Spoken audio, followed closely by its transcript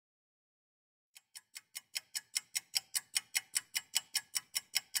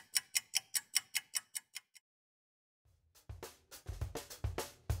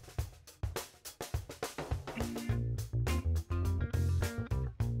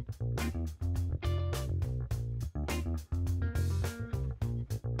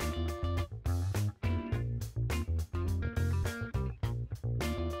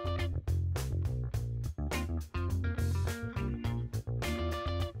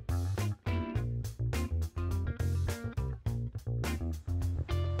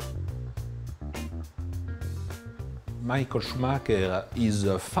Michael Schumacher is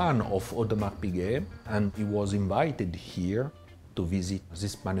a fan of Audemars Piguet, and he was invited here to visit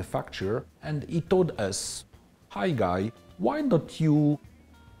this manufacturer, and he told us, "Hi guy, why don't you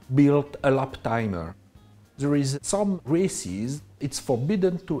build a Laptimer? There is some races, it's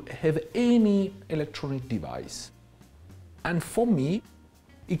forbidden to have any electronic device. And for me,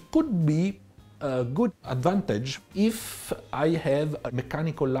 it could be a good advantage if I have a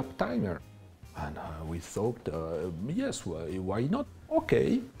mechanical Laptimer." And we thought, yes, why not?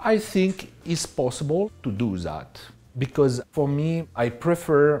 Okay, I think it's possible to do that. Because for me, I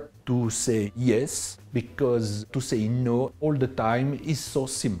prefer to say yes, because to say no all the time is so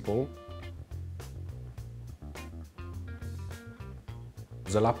simple.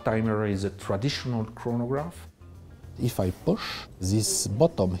 The Laptimer is a traditional chronograph. If I push this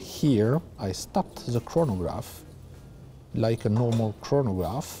button here, I start the chronograph. Like a normal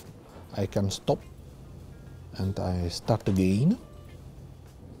chronograph, I can stop and I start again.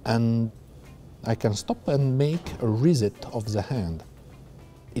 And I can stop and make a reset of the hand.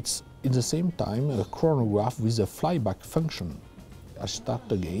 It's at the same time a chronograph with a flyback function. I start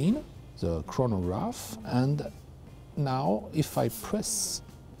again the chronograph, and now if I press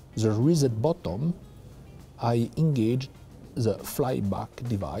the reset button, I engage the flyback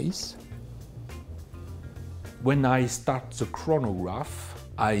device. When I start the chronograph,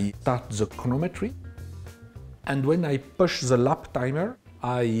 I start the chronometry, and when I push the Laptimer,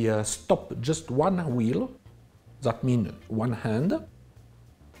 I stop just one wheel, that means one hand,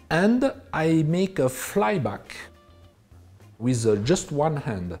 and I make a flyback with just one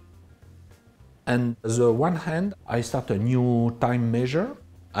hand. And the one hand, I start a new time measure,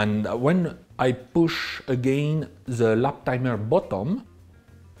 and when I push again the Laptimer button,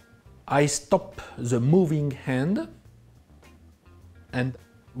 I stop the moving hand, and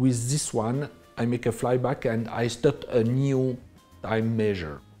with this one, I make a flyback and I start a new time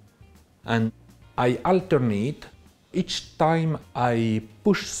measure. And I alternate. Each time I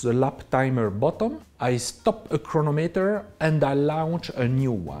push the Laptimer button, I stop a chronometer and I launch a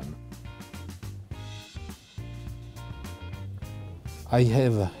new one. I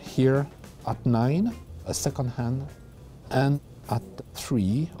have here at 9 a second hand, and at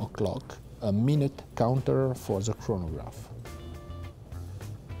 3 o'clock a minute counter for the chronograph.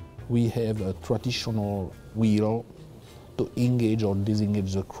 We have a traditional wheel to engage or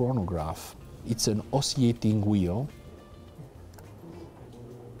disengage the chronograph. It's an oscillating wheel.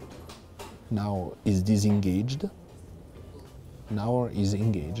 Now is disengaged, now is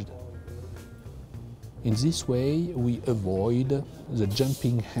engaged. In this way we avoid the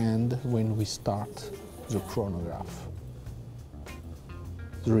jumping hand when we start the chronograph.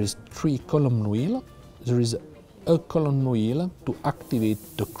 There is 3 column wheel. There is a column wheel to activate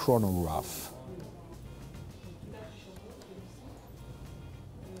the chronograph.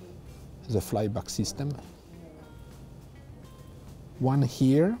 The flyback system. One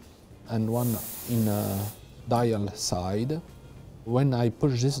here and one in a dial side. When I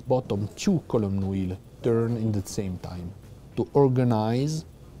push this button, 2 column wheel turn in the same time to organize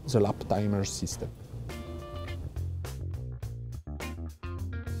the Laptimer system.